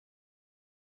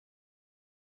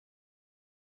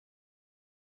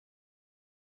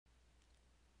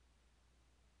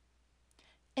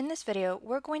In this video,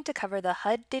 we're going to cover the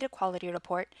HUD data quality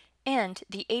report and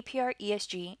the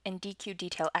APR-ESG and DQ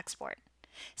detail export.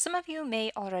 Some of you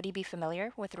may already be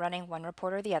familiar with running one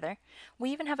report or the other.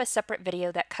 We even have a separate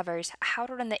video that covers how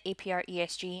to run the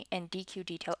APR-ESG and DQ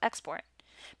detail export.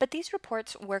 But these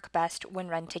reports work best when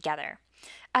run together.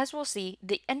 As we'll see,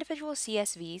 the individual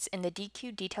CSVs in the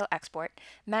DQ detail export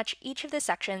match each of the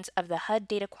sections of the HUD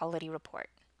data quality report.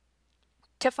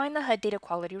 To find the HUD data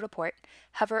quality report,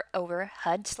 hover over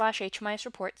HUD/HMIS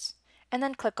reports, and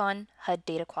then click on HUD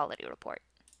data quality report.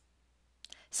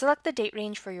 Select the date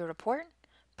range for your report,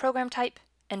 program type,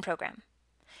 and program.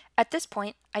 At this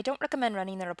point, I don't recommend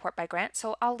running the report by grant,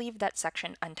 so I'll leave that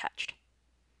section untouched.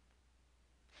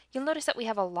 You'll notice that we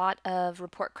have a lot of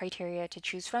report criteria to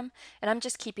choose from, and I'm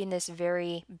just keeping this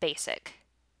very basic.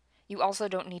 You also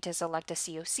don't need to select a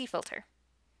COC filter.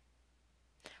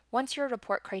 Once your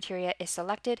report criteria is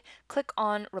selected, click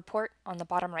on Report on the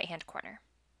bottom right-hand corner.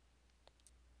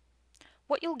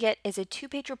 What you'll get is a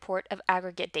two-page report of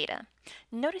aggregate data.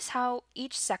 Notice how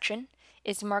each section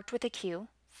is marked with a Q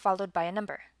followed by a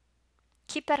number.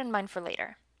 Keep that in mind for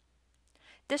later.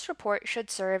 This report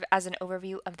should serve as an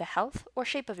overview of the health or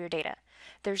shape of your data.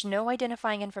 There's no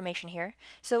identifying information here,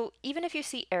 so even if you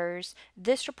see errors,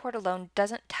 this report alone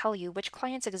doesn't tell you which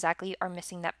clients exactly are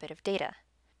missing that bit of data.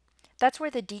 That's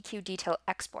where the DQ detail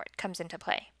export comes into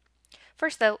play.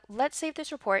 First though, let's save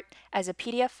this report as a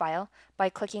PDF file by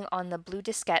clicking on the blue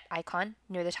diskette icon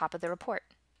near the top of the report.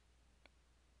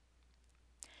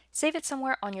 Save it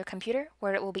somewhere on your computer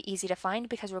where it will be easy to find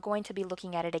because we're going to be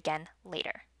looking at it again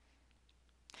later.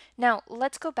 Now,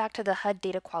 let's go back to the HUD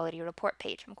data quality report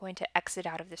page. I'm going to exit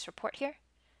out of this report here,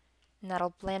 and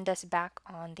that'll land us back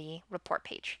on the report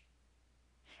page.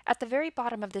 At the very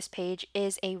bottom of this page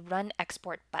is a Run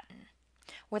Export button.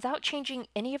 Without changing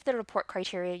any of the report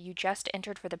criteria you just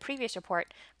entered for the previous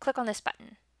report, click on this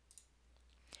button.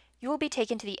 You will be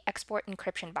taken to the Export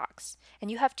Encryption box,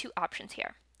 and you have two options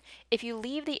here. If you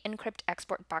leave the Encrypt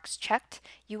Export box checked,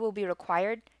 you will be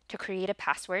required to create a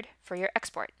password for your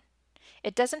export.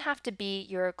 It doesn't have to be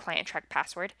your client track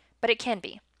password, but it can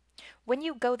be. When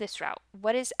you go this route,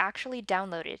 what is actually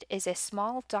downloaded is a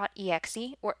small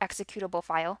 .exe or executable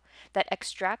file that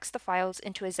extracts the files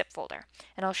into a zip folder,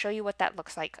 and I'll show you what that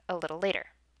looks like a little later.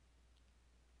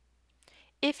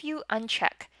 If you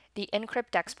uncheck the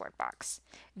Encrypt Export box,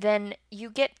 then you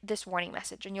get this warning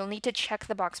message, and you'll need to check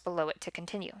the box below it to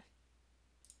continue.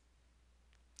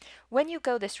 When you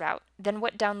go this route, then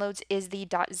what downloads is the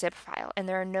 .zip file, and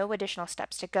there are no additional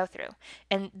steps to go through.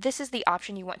 And this is the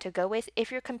option you want to go with if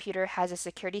your computer has a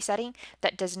security setting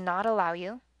that does not allow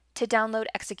you to download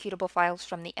executable files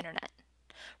from the internet.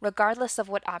 Regardless of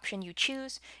what option you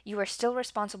choose, you are still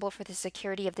responsible for the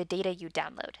security of the data you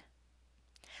download.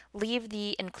 Leave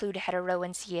the Include Header Row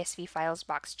and CSV Files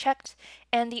box checked,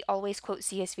 and the Always Quote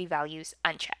CSV Values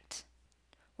unchecked.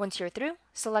 Once you're through,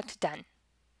 select Done.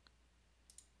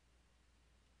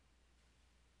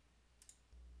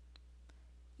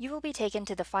 You will be taken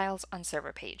to the Files on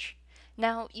Server page.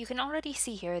 Now, you can already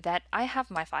see here that I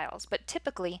have my files, but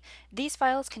typically, these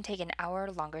files can take an hour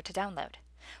or longer to download.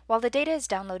 While the data is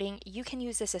downloading, you can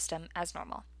use the system as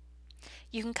normal.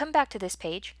 You can come back to this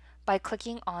page by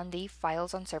clicking on the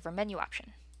Files on Server menu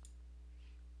option.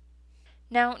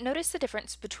 Now, notice the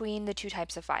difference between the two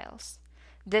types of files.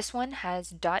 This one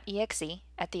has .exe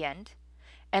at the end,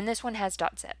 and this one has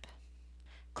 .zip.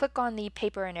 Click on the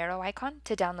paper and arrow icon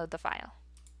to download the file.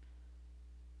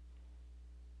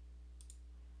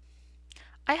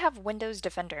 I have Windows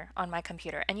Defender on my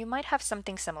computer, and you might have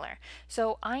something similar,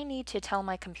 so I need to tell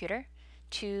my computer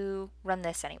to run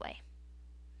this anyway.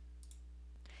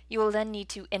 You will then need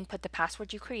to input the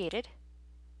password you created,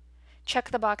 check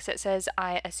the box that says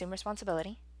I assume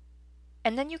responsibility,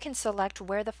 and then you can select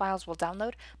where the files will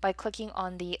download by clicking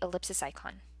on the ellipsis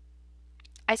icon.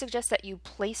 I suggest that you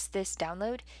place this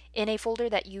download in a folder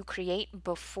that you create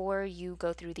before you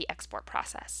go through the export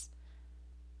process.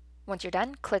 Once you're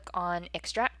done, click on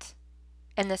Extract,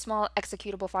 and the small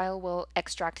executable file will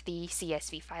extract the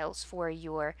CSV files for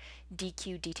your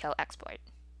DQ detail export.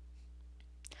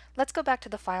 Let's go back to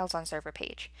the Files on Server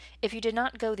page. If you did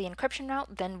not go the encryption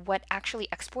route, then what actually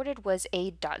exported was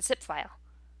a .zip file.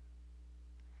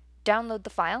 Download the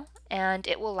file, and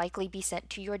it will likely be sent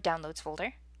to your Downloads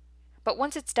folder. But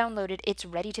once it's downloaded, it's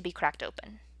ready to be cracked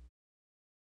open.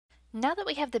 Now that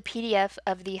we have the PDF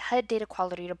of the HUD data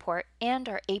quality report and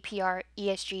our APR,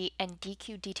 ESG, and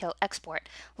DQ detail export,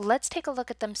 let's take a look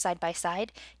at them side by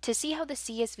side to see how the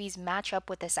CSVs match up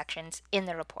with the sections in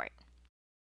the report.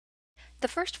 The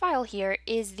first file here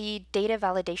is the data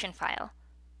validation file.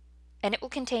 and it will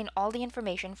contain all the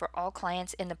information for all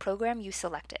clients in the program you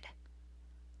selected.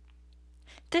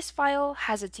 This file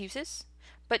has its uses,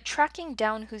 but tracking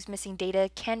down who's missing data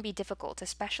can be difficult,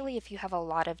 especially if you have a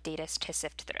lot of data to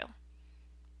sift through.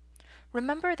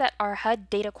 Remember that our HUD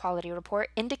data quality report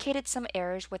indicated some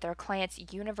errors with our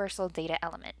client's universal data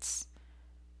elements.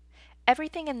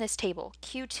 Everything in this table,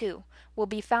 Q2, will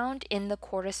be found in the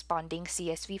corresponding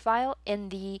CSV file in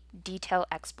the detail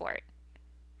export.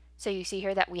 So you see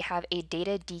here that we have a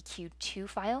data DQ2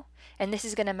 file, and this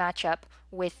is going to match up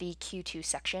with the Q2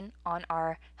 section on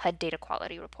our HUD data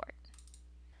quality report.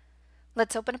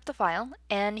 Let's open up the file,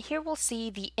 and here we'll see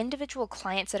the individual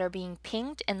clients that are being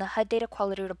pinged in the HUD data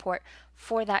quality report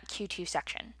for that Q2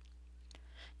 section.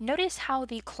 Notice how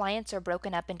the clients are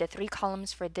broken up into 3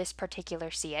 columns for this particular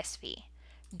CSV: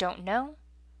 don't know,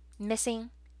 missing,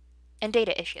 and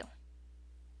data issue.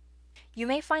 You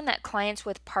may find that clients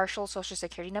with partial Social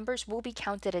Security numbers will be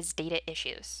counted as data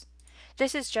issues.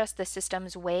 This is just the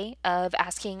system's way of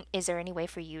asking, is there any way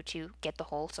for you to get the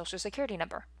whole Social Security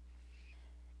number?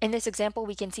 In this example,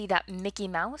 we can see that Mickey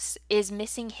Mouse is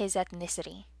missing his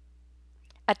ethnicity.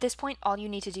 At this point, all you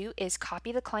need to do is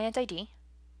copy the client ID,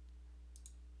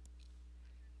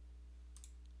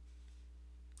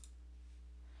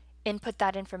 input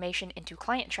that information into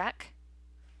Client Track,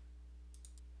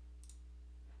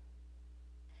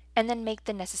 and then make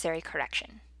the necessary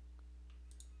correction.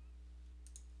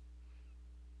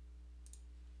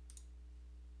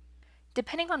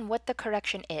 Depending on what the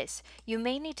correction is, you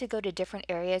may need to go to different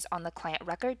areas on the client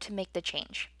record to make the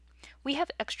change. We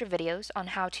have extra videos on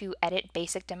how to edit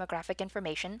basic demographic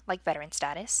information like veteran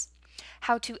status,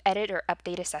 how to edit or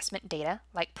update assessment data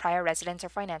like prior residence or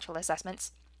financial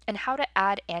assessments, and how to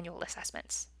add annual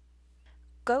assessments.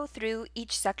 Go through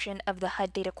each section of the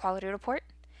HUD data quality report,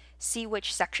 see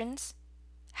which sections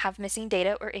have missing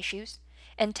data or issues,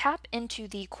 and tap into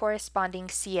the corresponding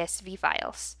CSV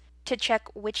files to check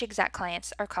which exact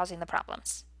clients are causing the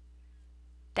problems.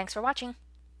 Thanks for watching.